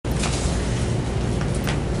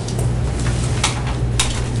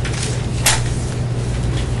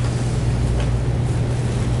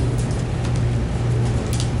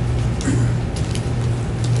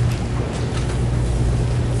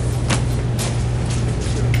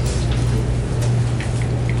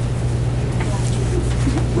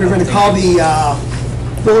We're going to call the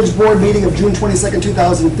Village Board meeting of June 22nd,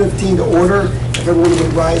 2015 to order. If everyone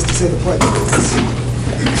would rise to say the pledge, please.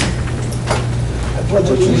 I pledge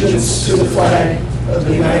allegiance to the flag of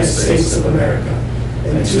the United States of America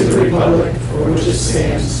and to the republic for which it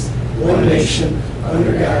stands, one nation,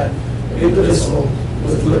 under God, indivisible,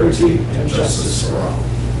 with liberty and justice for all.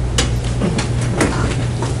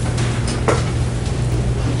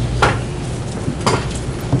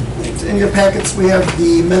 In your packets, we have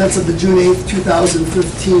the minutes of the June 8th,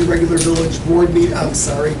 2015 regular village board meeting. I'm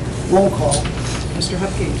sorry, roll call. Mr.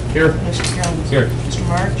 Hupkey. Here. Mr. Jones. Here. Mr.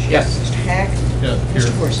 March. Yes. Mr. Hack. Yeah.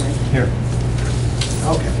 Mr. Forsythe. Here.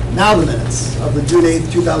 Okay, now the minutes of the June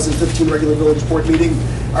 8th, 2015 regular village board meeting.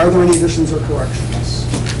 Are there any additions or corrections?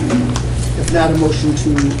 If not, a motion to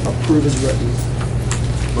approve is written.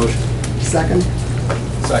 Motion. Second?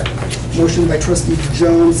 Second. Motion by trustee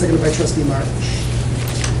Jones, seconded by trustee March.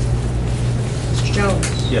 Mr. Jones.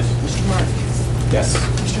 Yes. Mr. March. Yes.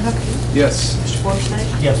 Mr. Hupkey. Yes. Mr.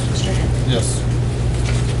 Forsythe. Yes. Mr. Hack. Yes.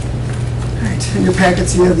 All right, in your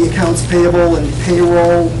packets, you have the accounts payable and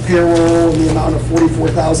payroll in the amount of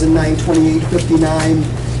 $44,928.59.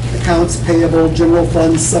 Accounts payable, general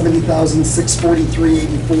fund,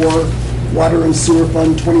 $70,643.84. Water and sewer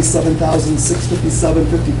fund,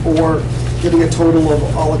 $27,657.54, getting a total of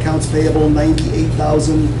all accounts payable,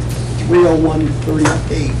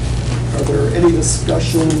 $98,301.38. Are there any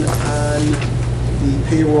discussion on the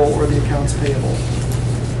payroll or the accounts payable?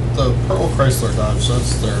 The Pearl Chrysler Dodge,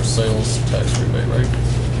 that's their sales tax rebate, right?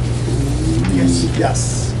 Yes.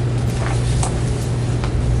 Yes.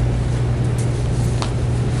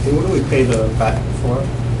 And what do we pay the VAT for?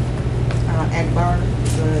 Akbar,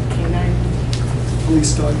 the K9.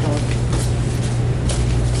 Police dog.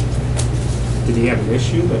 Did he have an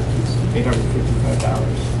issue that it's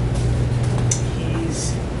 $855? He's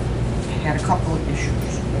had a couple of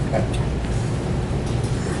issues. Okay.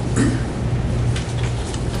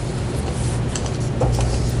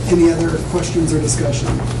 Any other questions or discussion?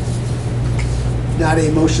 Not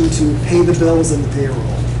a motion to pay the bills and the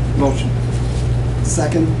payroll. Motion.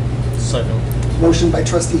 Second? Second. Motion by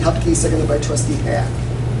trustee Hupkey, seconded by trustee Hack.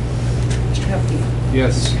 Mr. Hupkey.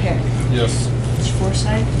 Yes. Mr. Hack. Yes. Mr.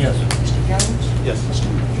 Forsythe. Yes. Mr. Jones. Yes. Mr.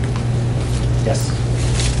 March. Yes.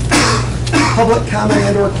 Public comment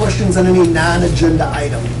and or questions on any non-agenda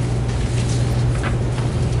item?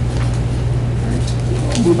 All right.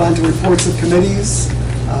 We'll move on to reports of committees.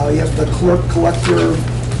 You have the clerk collector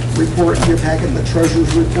report in your packet and the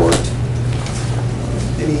treasurer's report.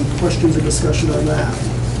 Any questions or discussion on that?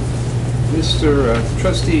 Mr.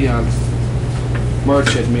 Trustee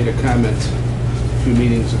March had made a comment a few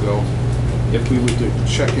meetings ago if we would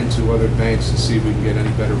check into other banks to see if we can get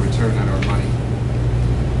any better return on our money.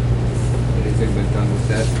 Anything been done with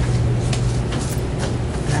that?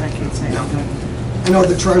 That I can't say. No. I know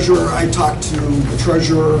the treasurer, I talked to the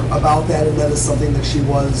treasurer about that, and that is something that she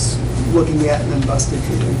was looking at and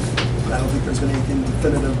investigating. But I don't think there's been anything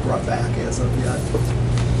definitive brought back as of yet.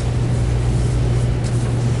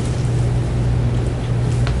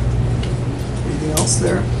 Anything else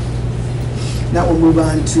there? Now we'll move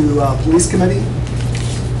on to police committee.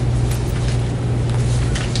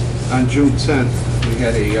 On June 10th, we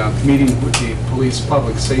had a meeting with the Police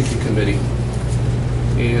Public Safety Committee,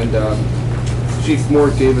 and Chief Moore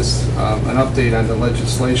gave us an update on the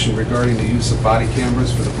legislation regarding the use of body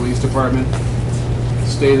cameras for the police department.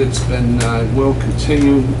 Stated it's been, will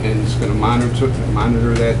continue, and it's going to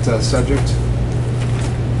monitor that subject.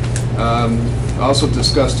 Also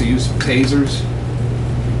discussed the use of tasers.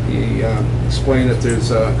 He explained that there's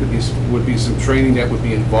would be some training that would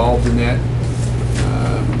be involved in that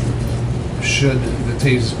should the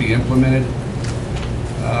tasers be implemented.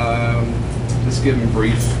 Just give him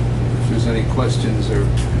brief. If there's any questions, or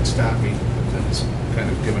can stop me. But that's kind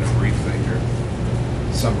of giving a brief thing or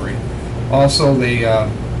summary. Also, the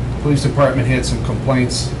police department had some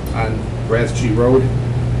complaints on Rathje Road,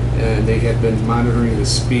 and they had been monitoring the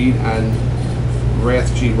speed on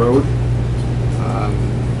Rathje Road.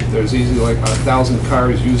 There's easily like 1,000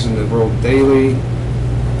 cars using the road daily.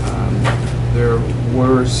 There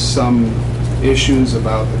were some issues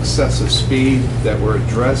about excessive speed that were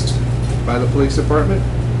addressed by the police department.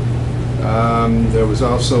 There was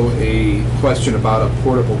also a question about a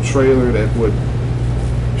portable trailer that would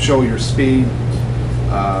show your speed.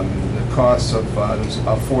 The cost of it was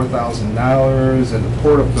about $4,000, and the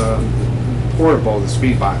portable, the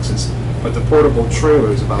speed boxes, but the portable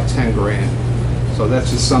trailer is about 10 grand. So that's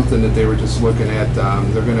just something that they were just looking at.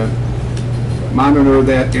 They're going to monitor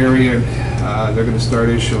that area. They're going to start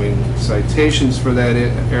issuing citations for that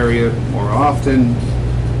area more often.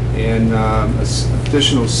 And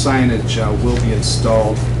additional signage will be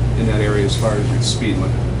installed in that area as far as the speed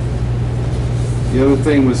limit. The other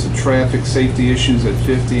thing was the traffic safety issues at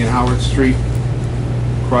 50 and Howard Street,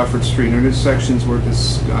 Crawford Street intersections were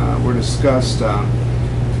discussed.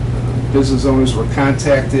 Business owners were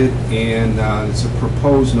contacted, and it's a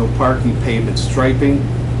proposed no parking pavement striping.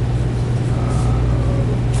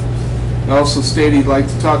 Also stated he'd like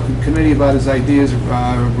to talk to the committee about his ideas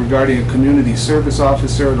regarding a community service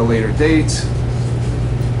officer at a later date.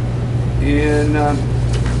 And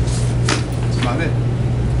that's about it.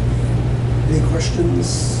 Any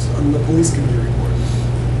questions on the police committee report?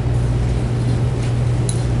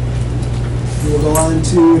 We will go on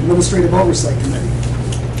to administrative oversight committee.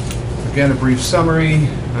 Again, a brief summary.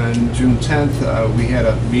 On June 10th, we had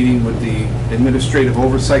a meeting with the administrative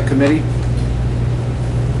oversight committee.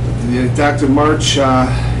 Dr. March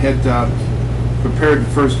had prepared the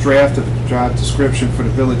first draft of the job description for the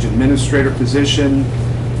village administrator position.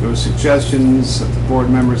 There were suggestions that the board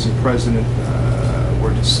members and president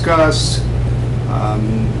were discussed.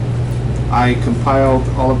 I compiled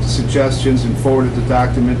all of the suggestions and forwarded the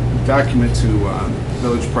document to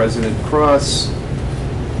village president Cross.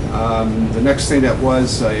 The next thing that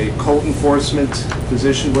was a code enforcement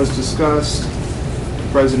position was discussed.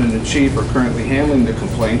 President and chief are currently handling the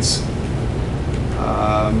complaints.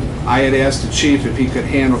 I had asked the chief if he could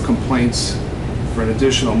handle complaints for an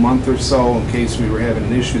additional month or so in case we were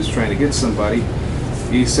having issues trying to get somebody.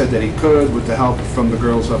 He said that he could with the help from the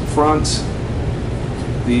girls up front.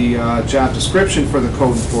 The job description for the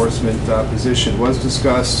code enforcement position was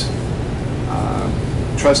discussed.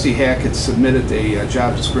 Trustee Hack had submitted a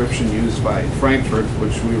job description used by Frankfurt,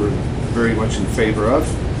 which we were very much in favor of.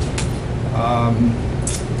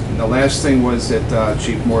 And the last thing was that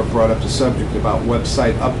Chief Moore brought up the subject about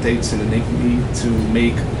website updates and the need to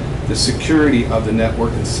make the security of the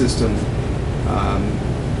network and system.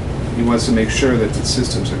 He wants to make sure that the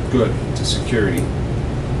systems are good to security.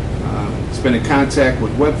 He's been in contact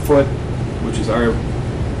with Webfoot, which is our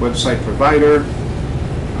website provider.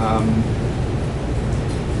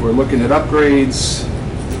 We're looking at upgrades,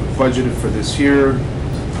 budgeted for this year,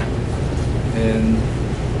 and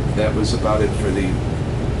that was about it for the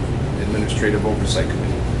Administrative Oversight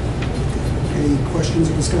Committee. Any questions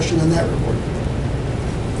or discussion on that report?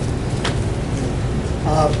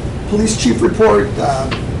 Police chief report,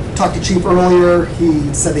 talked to chief earlier.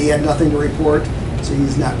 He said he had nothing to report, so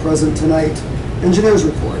he's not present tonight. Engineers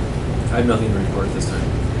report. I have nothing to report this time.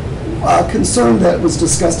 Concern that was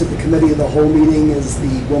discussed at the committee of the whole meeting is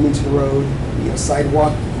the Wilmington Road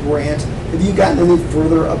sidewalk grant. Have you gotten any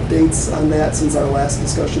further updates on that since our last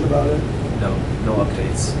discussion about it? No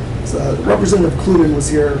updates. So Representative Cluden was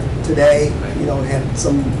here today, had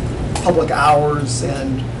some public hours,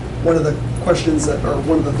 and one of the questions that, or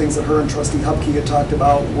one of the things that her and Trustee Hupke had talked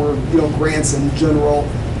about were, grants in general,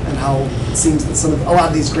 and how it seems that a lot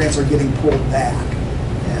of these grants are getting pulled back.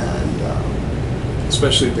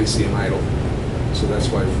 Especially if they see them idle. So that's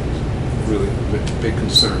why really big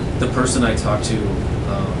concern. The person I talked to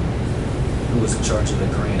who was in charge of the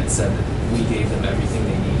grant said that we gave them everything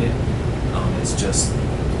they needed. It's just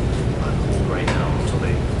on hold right now until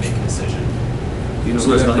they make a decision. You know So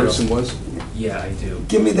who there's that nothing person else. was? Yeah, I do.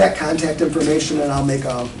 Give me that contact information, and I'll make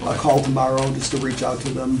a call tomorrow just to reach out to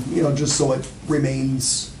them, just so it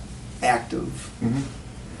remains active.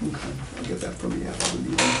 Mm-hmm. Okay, I'll get that from you after the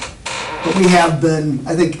meeting. But we have been,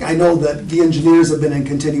 I know that the engineers have been in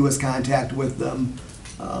continuous contact with them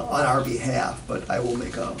on our behalf, but I'll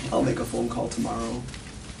make a phone call tomorrow,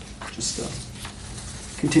 just to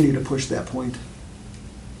continue to push that point.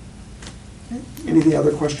 Okay. Any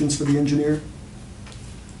other questions for the engineer?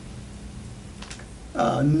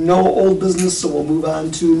 No old business, so we'll move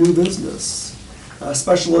on to new business.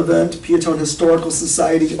 Special event, Peotone Historical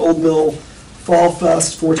Society, Old Mill Fall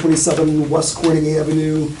Fest, 427 West Corning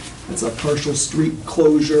Avenue. It's a partial street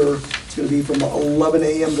closure. It's going to be from 11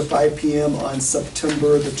 a.m. to 5 p.m. on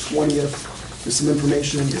September the 20th. There's some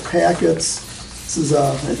information in your packets. This is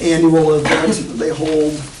an annual event that they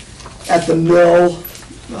hold at the mill.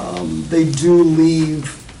 They do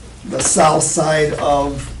leave the south side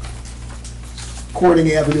of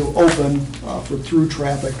Corning Avenue open for through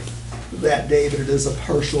traffic that day, but it is a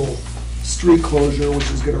partial street closure, which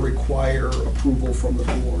is going to require approval from the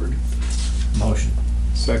board. Motion.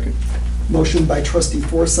 Second. Motion by Trustee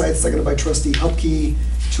Forsythe, seconded by Trustee Hupke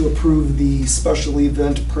to approve the special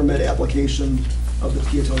event permit application of the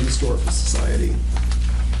Peotone Historical Society.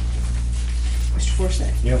 Mr.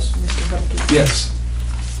 Forsythe? Yes. Mr. Hupkey? Yes.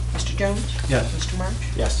 Mr. Jones? Yes. Mr. March?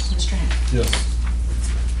 Yes. Mr. Hack? Yes.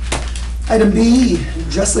 Item B,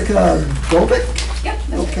 Jessica Bobick. Yep.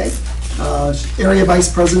 Okay. Okay. Area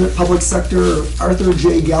Vice President, Public Sector, Arthur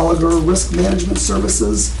J. Gallagher, Risk Management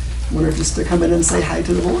Services. Wanted just to come in and say hi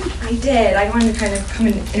to the board. I did. I wanted to kind of come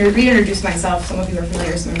in and reintroduce myself. Some of you are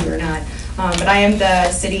familiar, some of you are not. But I am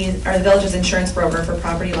the village's insurance broker for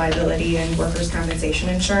property liability and workers' compensation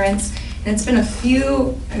insurance. And it's been a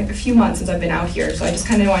few months since I've been out here, so I just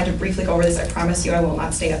kind of wanted to briefly go over this. I promise you I will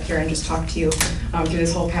not stay up here and just talk to you through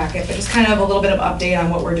this whole packet, but just kind of a little bit of update on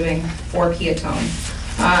what we're doing for Peotone.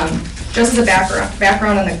 Just as a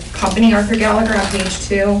background on the company, Arthur Gallagher, on page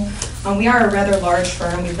 2, we are a rather large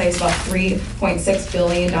firm. We place about $3.6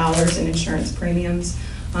 billion in insurance premiums.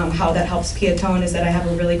 How that helps Peotone is that I have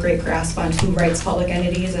a really great grasp on who writes public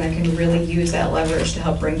entities, and I can really use that leverage to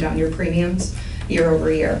help bring down your premiums year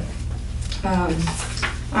over year.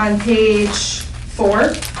 On page 4,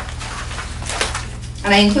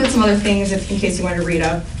 and I include some other things in case you wanted to read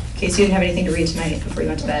up, in case you didn't have anything to read tonight before you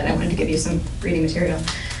went to bed. I wanted to give you some reading material.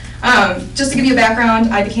 Just to give you a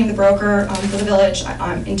background, I became the broker for the village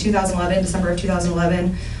in 2011, December of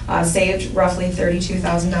 2011. Saved roughly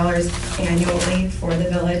 $32,000 annually for the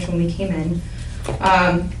village when we came in.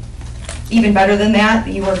 Even better than that,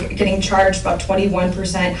 you were getting charged about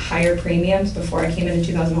 21% higher premiums before I came in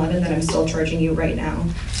 2011 that I'm still charging you right now.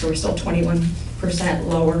 So we're still 21%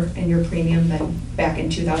 lower in your premium than back in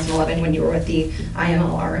 2011 when you were with the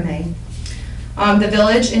IML RMA. The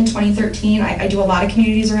village in 2013, I do a lot of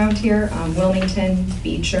communities around here, Wilmington,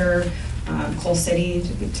 Beecher, Coal City,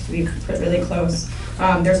 to be really close.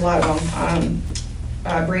 There's a lot of them.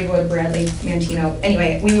 Braidwood, Bradley, Mantino.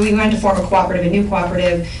 Anyway, we went to form a new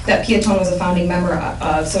cooperative that Peotone was a founding member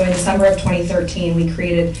of. So in December of 2013, we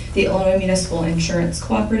created the Illinois Municipal Insurance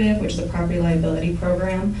Cooperative, which is a property liability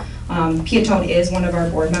program. Peotone is one of our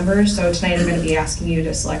board members, so tonight I'm going to be asking you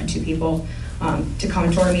to select 2 people to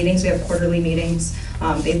come to our meetings. We have quarterly meetings.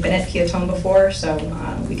 They've been at Peotone before, so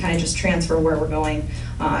we kind of just transfer where we're going.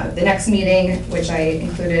 The next meeting, which I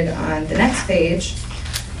included on the next page,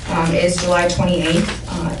 is July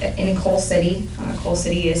 28th in Coal City. Coal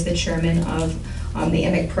City is the chairman of the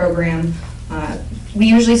IMIC program. We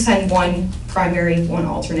usually send one primary, one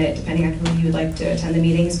alternate, depending on who you'd like to attend the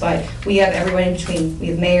meetings, but we have everyone in between. We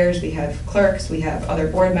have mayors, we have clerks, we have other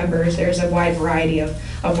board members. There's a wide variety of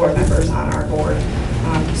board members on our board.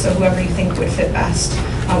 So whoever you think would fit best.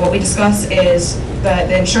 What we discuss is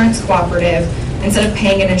the insurance cooperative. Instead of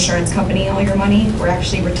paying an insurance company all your money, we're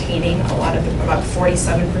actually retaining about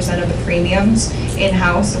 47% of the premiums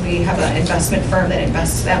in-house. So we have an investment firm that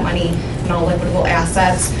invests that money in all liquidable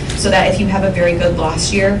assets, so that if you have a very good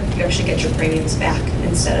loss year, you actually get your premiums back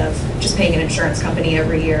instead of just paying an insurance company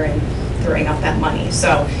every year and throwing out that money.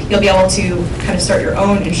 So you'll be able to kind of start your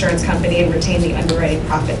own insurance company and retain the underwriting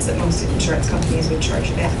profits that most insurance companies would charge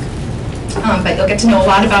you back. But you'll get to know a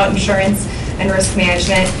lot about insurance and risk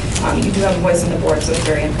management. You do have a voice on the board, so it's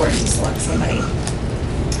very important to select somebody.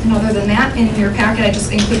 And other than that, in your packet, I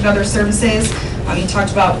just included other services. You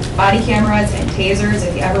talked about body cameras and tasers.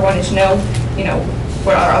 If you ever wanted to know,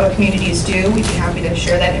 what our other communities do, we'd be happy to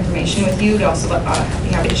share that information with you. We'd also be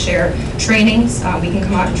happy to share trainings. We can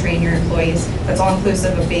come out and train your employees. That's all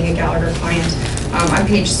inclusive of being a Gallagher client. On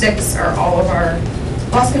page 6 are all of our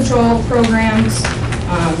loss control programs.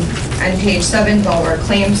 On page 7 is all of our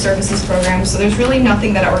claim services programs. So there's really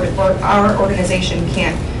nothing that our organization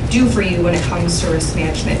can't do for you when it comes to risk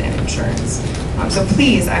management and insurance. So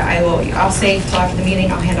please, I'll stay till after the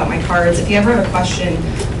meeting. I'll hand out my cards. If you ever have a question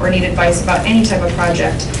or need advice about any type of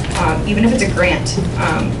project, even if it's a grant,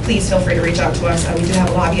 please feel free to reach out to us. We do have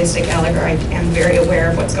a lobbyist at Gallagher. I am very aware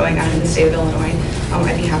of what's going on in the state of Illinois.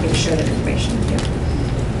 I'd be happy to share that information with you.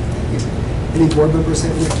 Any board members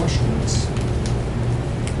have any questions?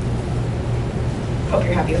 Hope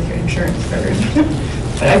you're happy with your insurance program.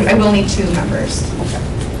 But I will need 2 members. Okay.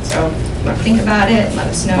 So think about it, let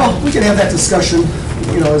us know. Well, we can have that discussion,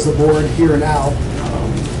 as the board here now.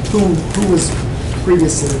 Who was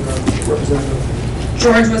previously the representative?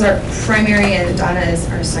 George was our primary and Donna is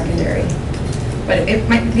our secondary. But it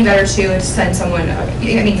might be better to send someone,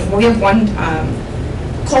 we have one,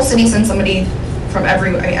 Coal City sends somebody from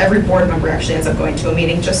every board member actually ends up going to a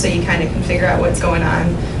meeting, just so you kind of can figure out what's going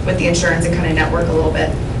on with the insurance and kind of network a little bit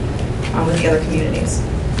with the other communities.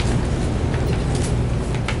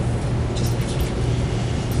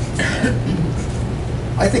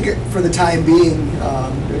 I think for the time being,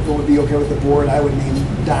 if it would be okay with the board, I would name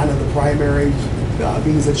Donna the primary,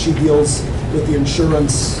 being that she deals with the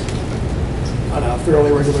insurance on a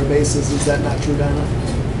fairly regular basis. Is that not true, Donna?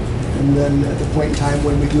 And then at the point in time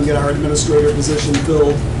when we do get our administrator position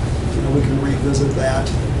filled, we can revisit that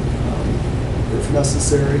if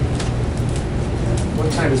necessary.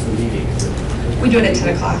 What time is the meeting? Is it We do it at 10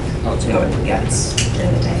 o'clock. Oh, 10 No, o'clock. yeah, it's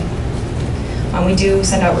during the day. We do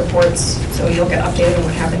send out reports, so you'll get updated on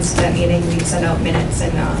what happens to that meeting. We send out minutes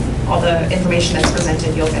and all the information that's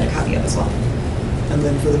presented, you'll get a copy of as well. And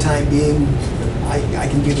then for the time being, I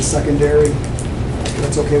can be the secondary, if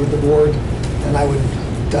that's okay with the board. And I would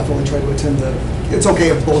definitely try to attend it's okay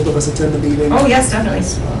if both of us attend the meeting. Oh, yes, definitely.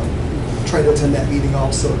 Try to attend that meeting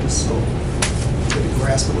also, just so get a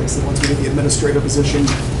grasp of, like I said, once we get the administrator position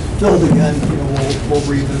filled again, we'll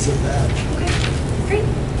revisit that. Okay, great.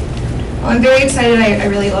 Well, I'm very excited. I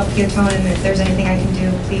really love Peotone, and if there's anything I can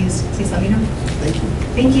do, please let me know. Thank you.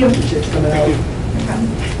 Thank you. Appreciate you coming out. No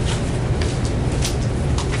problem.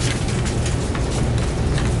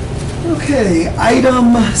 Okay,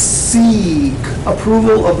 item C,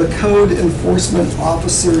 approval of the code enforcement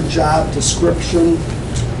officer job description.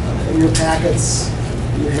 In your packets,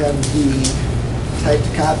 you have the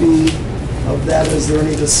typed copy of that. Is there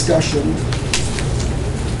any discussion?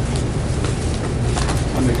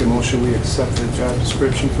 I make a motion, we accept the job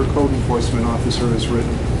description for code enforcement officer as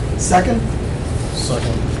written. Second?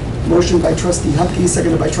 Second. Motion by trustee Hupkey,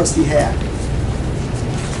 seconded by trustee Hack.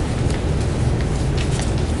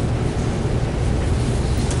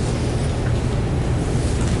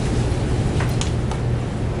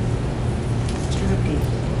 Mr. Hupkey.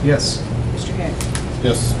 Yes. Mr. Hack.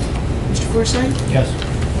 Yes. Mr. Forsythe. Yes.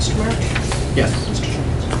 Mr. March. Yes. Mr.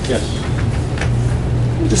 Jones. Yes.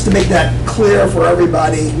 Just to make that clear for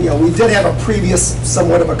everybody, we did have a previous,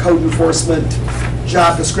 somewhat of a code enforcement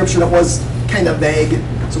job description. It was kind of vague,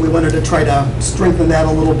 so we wanted to try to strengthen that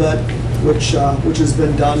a little bit, which has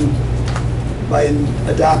been done by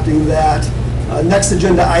adopting that. Next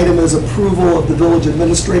agenda item is approval of the village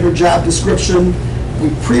administrator job description.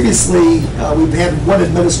 We've had one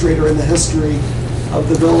administrator in the history of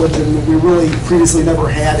the village, and we really previously never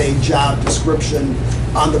had a job description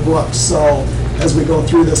on the books. So as we go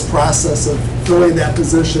through this process of filling that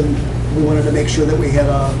position, we wanted to make sure that we had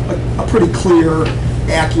a pretty clear,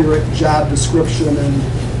 accurate job description. And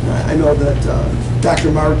I know that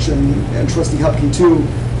Dr. March and Trustee Hupkey too,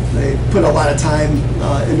 they put a lot of time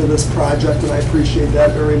into this project, and I appreciate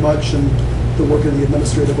that very much, and the work of the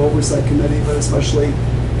Administrative Oversight Committee, but especially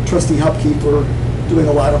Trustee Hupkey for doing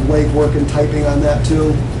a lot of legwork and typing on that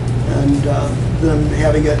too, and then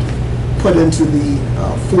having it put into the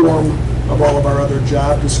form of all of our other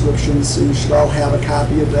job descriptions, so you should all have a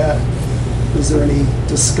copy of that. Is there any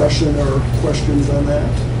discussion or questions on that?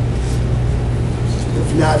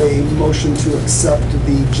 If not, a motion to accept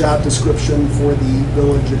the job description for the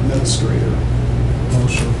village administrator.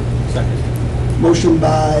 Motion. Second. Motion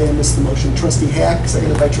by, I missed the motion, trustee Hack,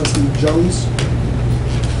 seconded by trustee Jones.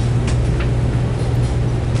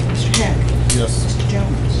 Mr. Hack. Yes. Mr.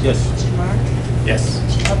 Jones. Yes. Mr. March. Yes.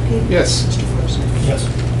 Mr. Hupkey. Yes. Mr. Forsythe. Yes.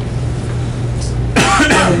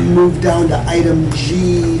 Move down to item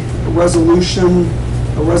G, a resolution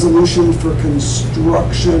for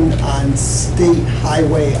construction on State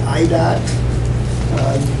Highway IDOT.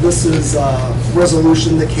 This is a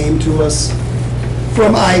resolution that came to us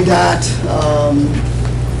from IDOT.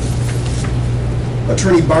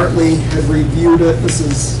 Attorney Bartley had reviewed it. This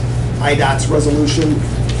is IDOT's resolution,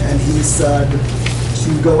 and he said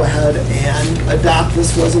to go ahead and adopt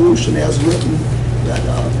this resolution as written, that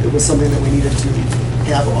it was something that we needed to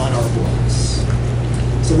have on our books.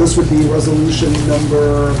 So this would be resolution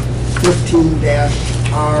number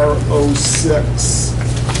 15-R06.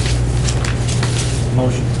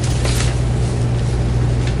 Motion.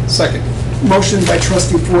 Second. Motion by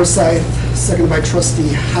trustee Forsythe, seconded by trustee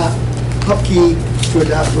Hupkey to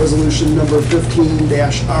adopt resolution number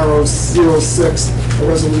 15-R06, a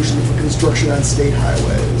resolution for construction on state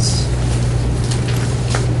highways.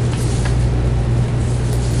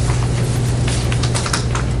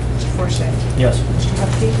 Mr. Forsythe. Yes. Mr.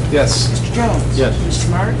 Hupkey. Yes. Mr. Jones. Yes. Mr.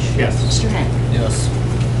 March. Yes. Mr. Hack. Yes.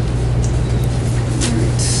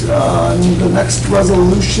 The next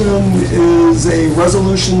resolution is a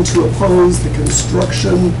resolution to oppose the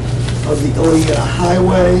construction of the Iliana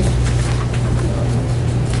Highway.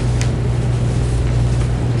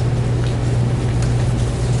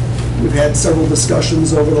 We've had several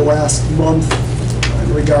discussions over the last month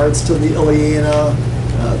in regards to the Iliana.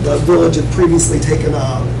 The village had previously taken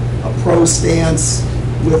a pro stance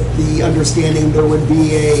with the understanding there would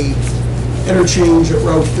be a interchange at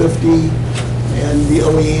Route 50 and the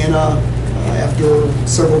Iliana. After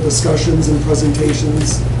several discussions and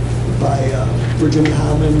presentations by Virginia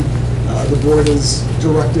Hammond, the board has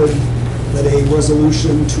directed that a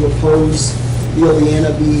resolution to oppose the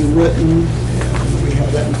Iliana be written, and we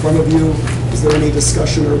have that in front of you. Is there any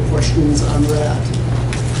discussion or questions on that?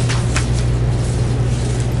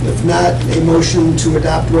 If not, a motion to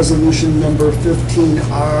adopt resolution number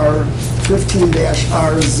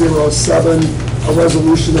 15-R07, a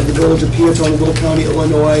resolution of the Village of Peotone, Will County,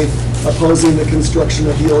 Illinois, opposing the construction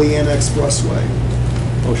of the Ileana Expressway.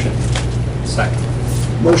 Motion. Second.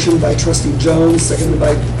 Motion by trustee Jones, seconded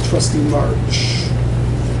by trustee March.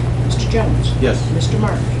 Mr. Jones? Yes. Mr.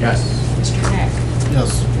 March? Yes. Mr. Hack?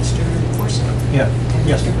 Yes. Mr. Forsythe? Yeah. And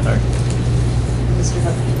Yes. Mr. Sorry. Mr.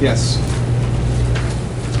 Hubkey? Yes.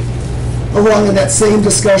 Along in that same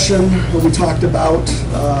discussion, we talked about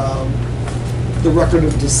the record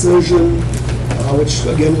of decision, which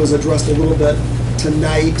again was addressed a little bit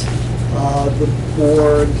tonight. The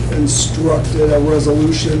board instructed a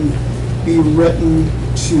resolution be written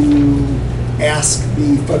to ask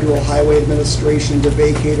the Federal Highway Administration to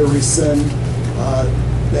vacate or rescind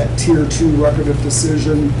that Tier 2 record of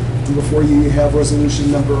decision. And before you have resolution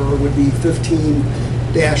number would be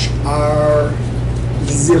 15-R08,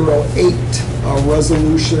 a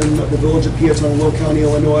resolution of the Village of Peotone, Will County,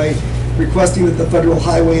 Illinois, requesting that the Federal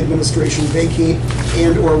Highway Administration vacate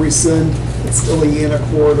and/or rescind its Ileana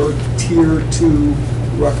Corridor Tier 2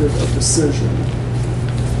 record of decision.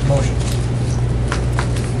 Motion.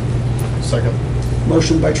 Second.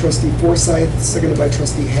 Motion by trustee Forsythe, seconded by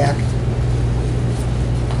trustee Hack.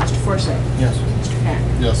 Mr. Forsythe? Yes. Mr. Hack?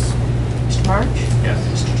 Yes. Mr. March? Yes.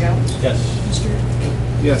 Mr. Jones? Yes. Mr. Hubkey?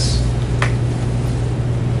 Yes.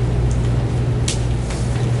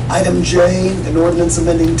 Item J, an ordinance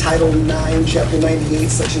amending Title 9, Chapter 98,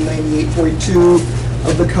 Section 98.2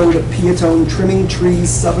 of the Code of Peotone, trimming trees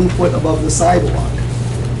 7 foot above the sidewalk.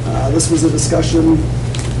 This was a discussion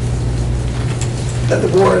that the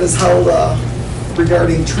board has held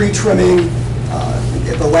regarding tree trimming.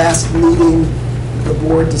 At the last meeting, the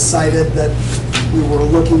board decided that we were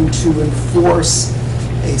looking to enforce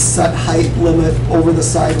a set height limit over the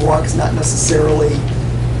sidewalks, not necessarily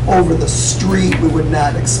over the street. We would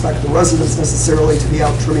not expect the residents necessarily to be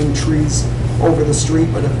out trimming trees over the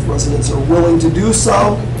street, but if residents are willing to do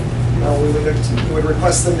so, we would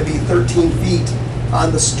request them to be 13 feet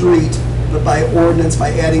on the street, but by ordinance,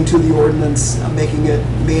 by adding to the ordinance, making it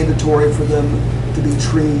mandatory for them to be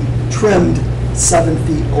trimmed 7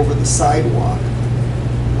 feet over the sidewalk.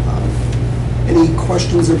 Any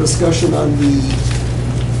questions or discussion on the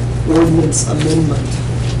ordinance amendment?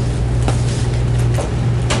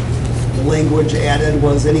 The language added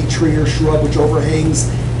was any tree or shrub which overhangs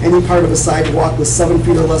any part of a sidewalk with 7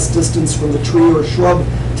 feet or less distance from the tree or shrub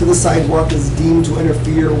to the sidewalk is deemed to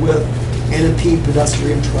interfere with and impede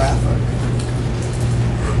pedestrian traffic.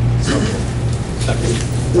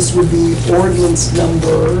 This would be ordinance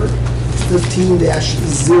number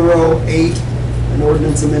 15-08, an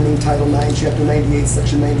ordinance amending Title 9, Chapter 98,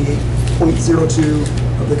 Section 98.02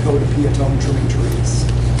 of the Code of Peotone, trimming trees.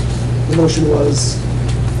 The motion was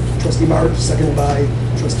trustee March, seconded by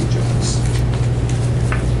trustee Jones.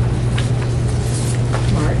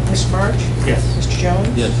 Mr. March? Yes. Mr.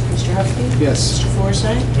 Jones? Yes. Mr. Hubkey? Yes. Mr.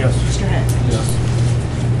 Forsythe? Yes. Mr. Hack? Yes.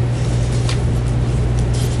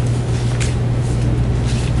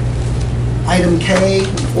 Item K,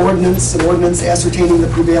 ordinance, an ordinance ascertaining the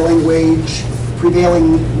prevailing rate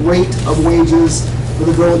of wages for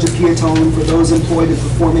the Village of Peotone for those employed in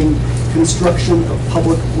performing construction of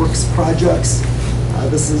public works projects.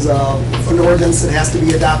 This is an ordinance that has to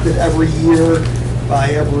be adopted every year by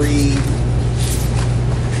every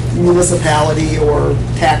municipality or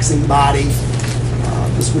taxing body.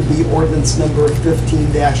 This would be ordinance number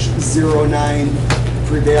 15-09,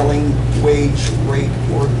 prevailing wage rate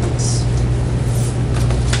ordinance.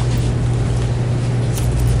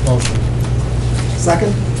 Motion.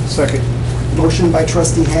 Second? Second. Motion by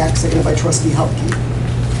trustee Hack, seconded by trustee Hupkey.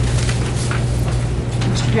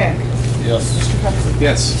 Mr. Hack? Yes. Mr. Hubkey?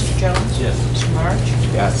 Yes. Mr. Jones? Yes. Mr. March?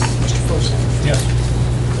 Yes. Mr. Forsythe? Yes.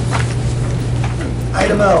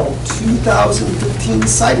 Item L, 2015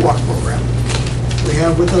 sidewalk program. We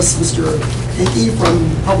have with us Mr. Hickey from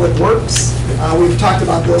Public Works. We've talked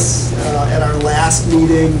about this at our last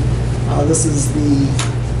meeting. This is the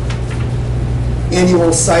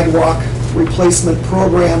annual sidewalk replacement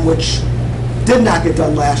program, which did not get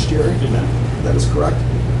done last year. Did not. That is correct.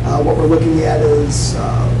 What we're looking at is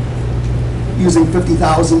using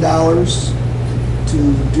 $50,000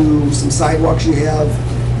 to do some sidewalks. You have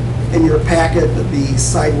in your packet the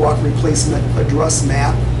sidewalk replacement address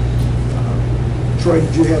map. Troy,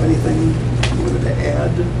 did you have anything you wanted to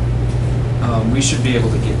add? We should be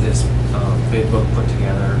able to get this bid book put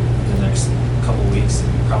together in the next couple weeks,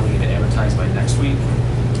 and probably get it advertised by next week.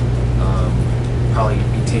 Probably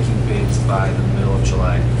be taking bids by the middle of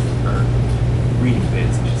July, or reading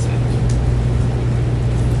bids, I should say.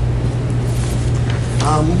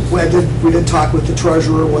 We did talk with the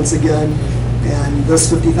treasurer once again, and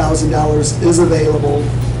this $50,000 is available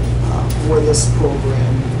for this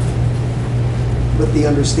program, with the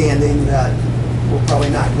understanding that we're probably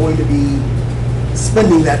not going to be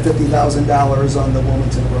spending that $50,000 on the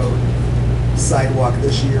Wilmington Road sidewalk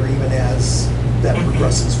this year, even as that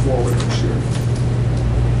progresses forward this year.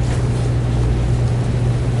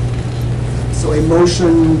 So a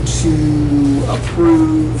motion to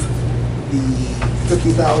approve the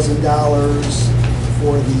 $50,000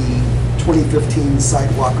 for the 2015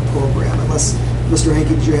 sidewalk program, unless, Mr.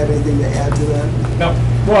 Hankey, did you have anything to add to that? No,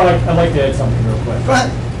 well, I'd like to add something real quick. Go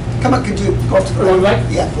ahead. Come on, could you go up to the...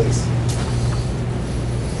 Yeah, please.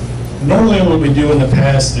 Normally what we do in the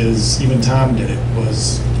past is, even Tom did it,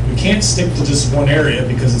 was we can't stick to just one area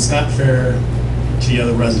because it's not fair to the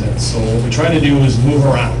other residents. So what we try to do is move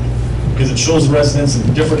around, because it shows the residents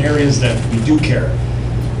in different areas that we do care.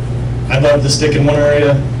 I'd love to stick in one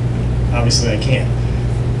area, obviously I can't.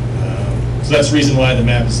 So that's the reason why the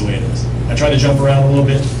map is the way it is. I try to jump around a little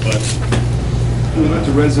bit, but... Let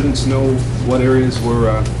the residents know what areas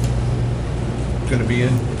we're going to be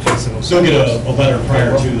in. So get a letter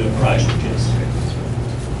prior to the project, yes.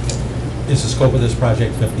 Is the scope of this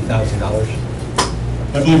project $50,000?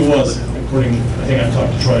 I believe it was, according, I think I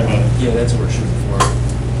talked to Troy about it. Yeah, that's what we're shooting for.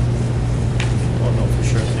 I'll know for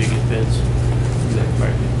sure until you get bids.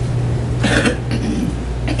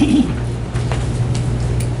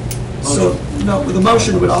 So, no, the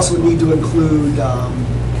motion would also need to include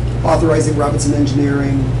authorizing Robinson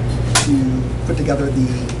Engineering to put together the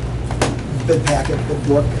bid packet, bid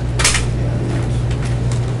book, and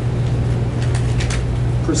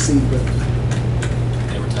proceed with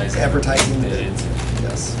advertising the bids.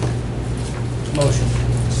 Yes. Motion.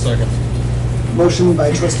 Second. Motion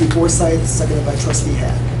by trustee Forsythe, seconded by trustee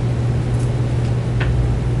Hack.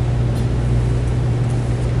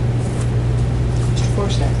 Mr.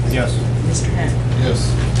 Forsythe? Yes. Mr. Hack? Yes.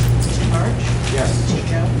 Mr. March? Yes. Mr.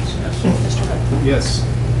 Jones? Mr. Hood? Yes.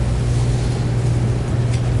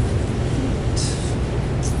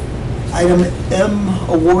 Item M,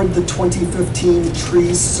 award the 2015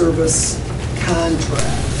 tree service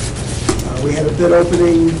contract. We had a bid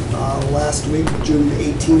opening last week, June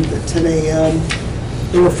 18th at 10 a.m.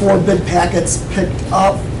 There were 4 bid packets picked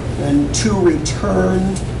up and 2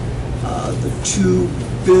 returned. The 2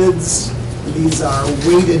 bids, these are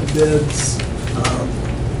weighted bids.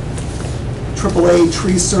 AAA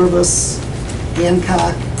Tree Service,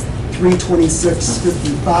 Hancock,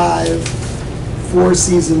 $326.55. Four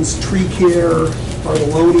Seasons Tree Care,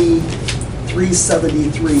 Bartoloni,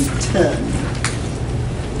 $373.10.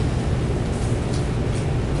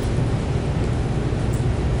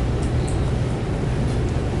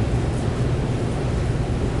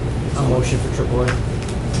 A motion for AAA.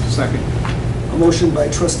 Second. A motion by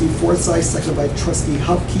trustee Forsythe, seconded by trustee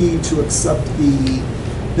Hupkey to accept the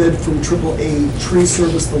bid from AAA Tree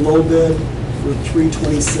Service, the low bid, for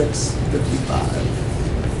 $326.55.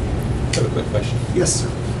 I have a quick question. Yes, sir.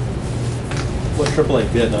 What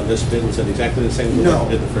AAA bid on this bid, was it exactly the same as No, what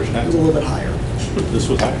we did the first it time? was a little bit higher. This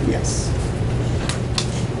was higher? Yes.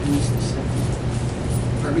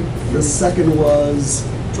 Pardon me? The second was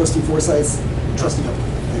trustee Forsythe's, trustee Hupkey.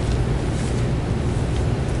 Thank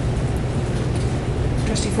you.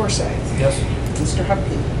 Trustee Forsythe? Yes. Mr.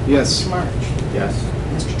 Hupkey? Yes. Mr. March? Yes.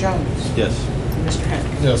 Mr. Jones? Yes. And Mr. Hack?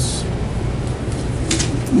 Yes.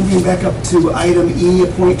 Moving back up to item E,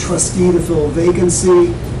 appoint trustee to fill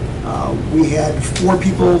vacancy. We had 4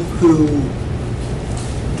 people who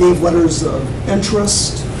gave letters of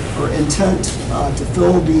interest or intent to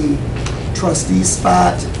fill the trustee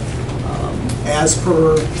spot. As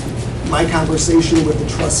per my conversation with the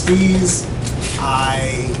trustees,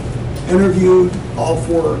 I interviewed all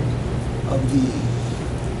 4 of the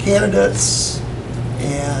candidates,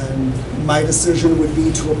 and my decision would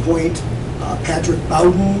be to appoint Patrick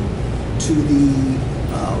Bowden to the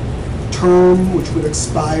term, which would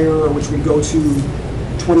expire, or which would go to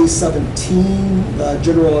 2017, the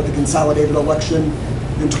consolidated election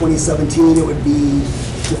in 2017. It would be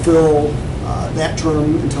to fill that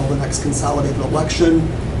term until the next consolidated election.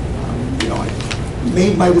 I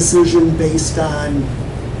made my decision based on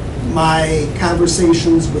my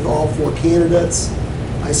conversations with all 4 candidates.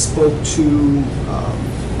 I spoke to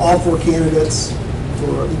all 4 candidates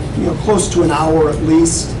for close to an hour at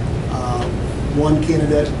least. One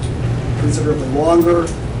candidate considerably longer.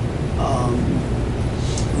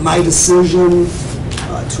 My decision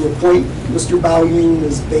to appoint Mr. Bowden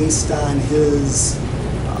is based on his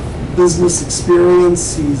business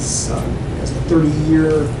experience. He's has a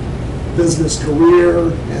 30-year business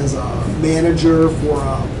career as a manager for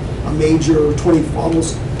a a major,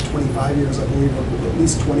 almost 25 years, I believe, or at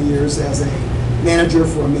least 20 years as a manager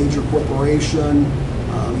for a major corporation.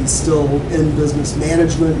 He's still in business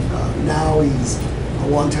management now. He's a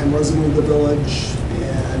longtime resident of the village,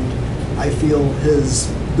 and I feel his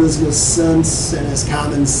business sense and his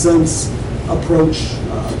common sense approach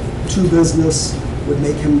to business would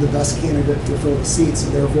make him the best candidate to fill the seat. So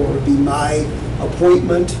therefore, it would be my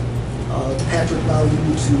appointment of Patrick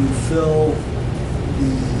Bowden to fill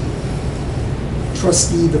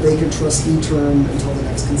the vacant trustee term until the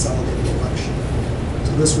next consolidated election.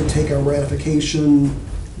 So this would take a ratification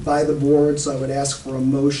by the board, so I would ask for a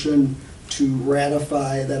motion to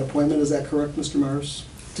ratify that appointment. Is that correct, Mr. Mars?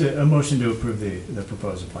 A motion to approve the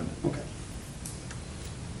proposed appointment. Okay.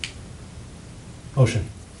 Motion.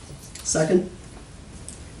 Second?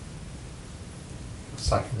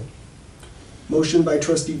 Second. Motion by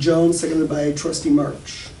trustee Jones, seconded by trustee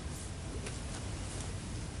March.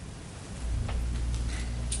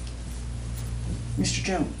 Mr.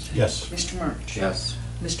 Jones? Yes. Mr. March? Yes.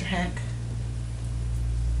 Mr. Hack?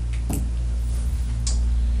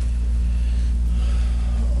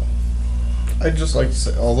 I'd just like to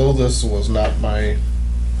say, although this was not my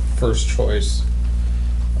first choice,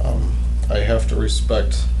 I have to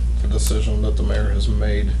respect the decision that the mayor has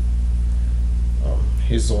made.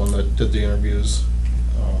 He's the one that did the interviews,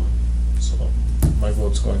 so my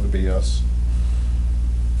vote's going to be yes.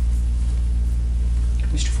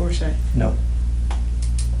 Mr. Forsythe? No.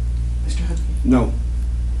 Mr. Hupkey? No.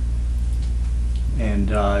 And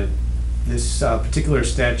this particular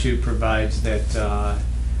statute provides that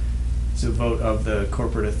it's a vote of the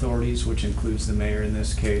corporate authorities, which includes the mayor in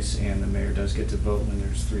this case, and the mayor does get to vote when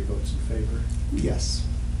there's 3 votes in favor. Yes.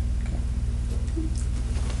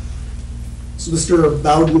 So Mr.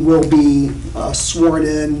 Bowden will be sworn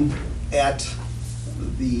in at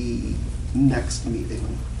the next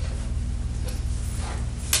meeting.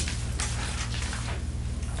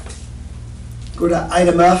 Go to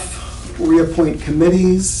item F, reappoint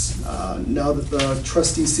committees. Now that the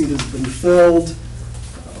trustee seat has been filled,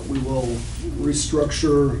 we will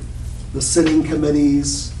restructure the sitting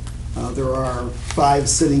committees. There are 5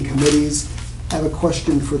 sitting committees. I have a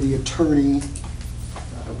question for the attorney.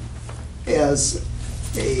 As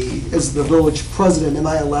the village president, am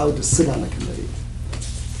I allowed to sit on the committee?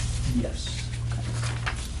 Yes.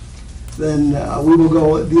 Then we will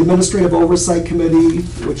go, the Administrative Oversight Committee,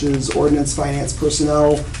 which is Ordinance, Finance,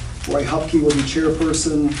 Personnel. Roy Hupkey will be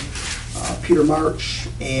chairperson. Peter March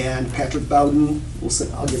and Patrick Bowden will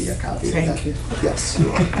sit. I'll give you a copy of that. Thank you. Yes, you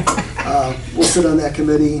are. We'll sit on that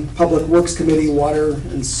committee. Public Works Committee, Water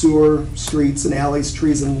and Sewer, Streets and Alleys,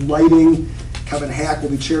 Trees and Lighting. Kevin Hack will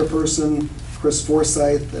be chairperson. Chris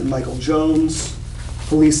Forsythe and Michael Jones.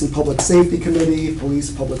 Police and Public Safety Committee, Police,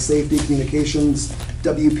 Public Safety, Communications,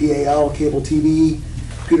 WPAL, Cable TV.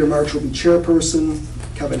 Peter March will be chairperson.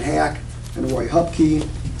 Kevin Hack and Roy Hupkey.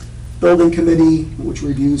 Building Committee, which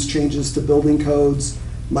reviews changes to building codes,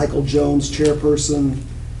 Michael Jones, chairperson,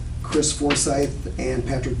 Chris Forsythe and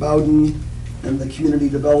Patrick Bowden. And the Community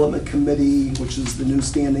Development Committee, which is the new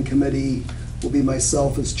standing committee, will be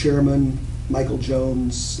myself as chairman, Michael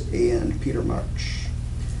Jones, and Peter March.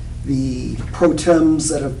 The pro tems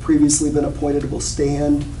that have previously been appointed will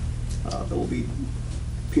stand. There will be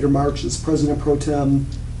Peter March as president pro tem,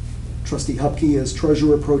 trustee Hupkey as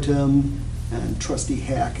treasurer pro tem, and trustee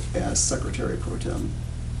Hack as secretary pro tem.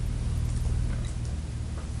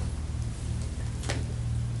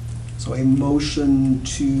 So a motion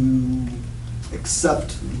to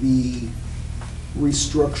accept the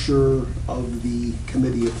restructure of the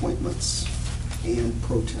committee appointments and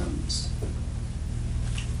pro tems.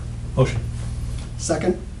 Motion.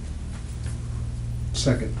 Second?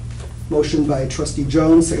 Second. Motion by trustee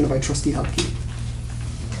Jones, seconded by trustee Hupkey.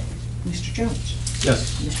 Mr. Jones?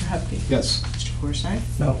 Yes. Mr. Hupkey? Yes. Mr. Forsythe?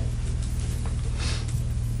 No.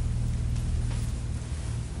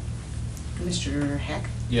 Mr. Hack?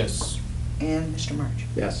 Yes. And Mr. March?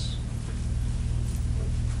 Yes.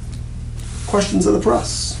 Questions of the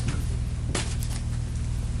press?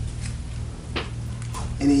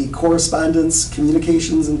 Any correspondence,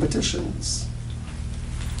 communications, and petitions?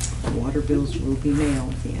 Water bills will be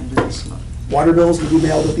mailed at the end of this month. Water bills will be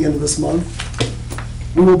mailed at the end of this month.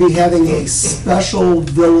 We will be having a special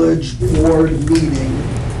village board meeting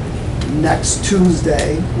next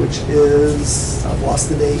Tuesday, which is, I've lost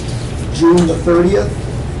the date, June the 30th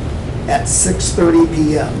at 6:30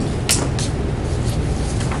 p.m.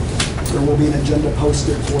 There will be an agenda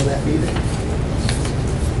posted for that meeting.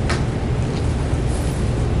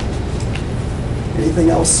 Anything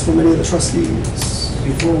else from any of the trustees?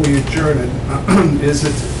 Before we adjourn it, is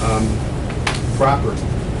it proper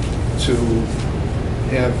to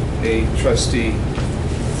have a trustee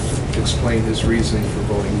explain his reasoning for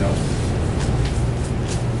voting no.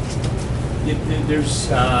 There's,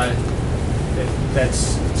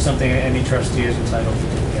 that's something any trustee is entitled to do,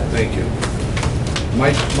 yes. Thank you.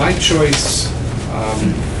 My choice,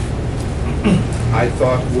 I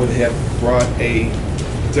thought would have brought a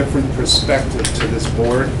different perspective to this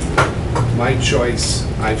board. My choice,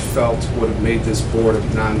 I felt, would have made this board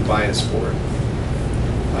a non-biased board,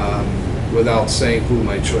 without saying who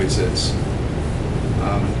my choice is.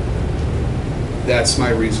 That's my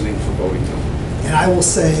reasoning for voting no. And I will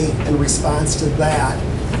say in response to that,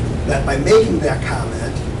 that by making that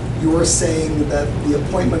comment, you are saying that the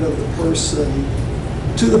appointment of the person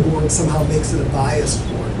to the board somehow makes it a biased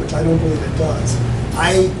board, which I don't believe it does.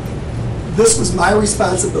 This was my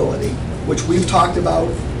responsibility, which we've talked about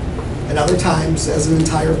at other times as an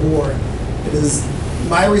entire board. It is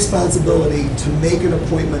my responsibility to make an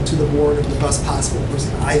appointment to the board of the best possible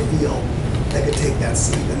person I feel that could take that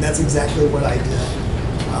seat, and that's exactly what I did.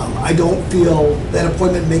 I don't feel that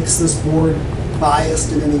appointment makes this board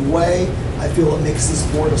biased in any way. I feel it makes this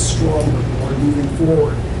board a stronger board moving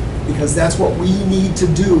forward, because that's what we need to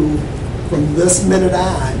do from this minute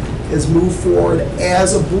on, is move forward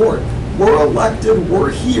as a board. We're elected,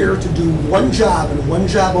 we're here to do one job and one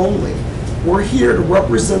job only. We're here to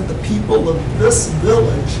represent the people of this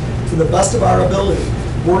village to the best of our ability.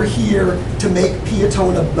 We're here to make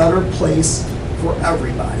Peotone a better place for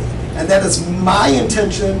everybody. And that is my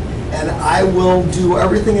intention, and I will do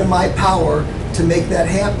everything in my power to make that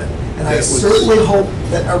happen. And I certainly hope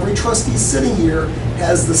that every trustee sitting here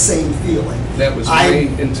has the same feeling. That was my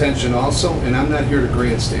intention also, and I'm not here to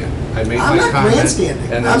grandstand. I made I'm my not comment, grandstanding.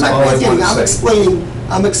 and I'm that's not all I grandstanding. want to say.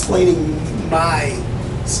 I'm explaining my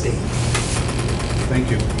state. Thank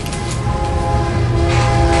you.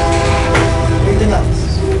 Anything else?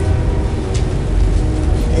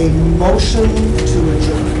 A motion to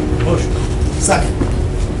adjourn. Motion. Second.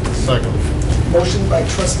 Second. Motion by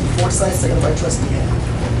trustee Forsythe, seconded by trustee Hamm.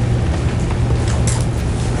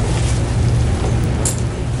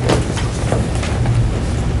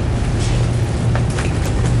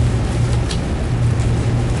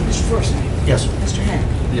 Mr. Forsythe? Yes. Mr. Hack?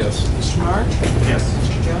 Yes. Mr. March? Yes.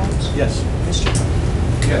 Mr. Jones? Yes. Mr.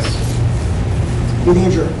 Cook? Yes. Meeting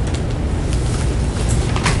adjourned.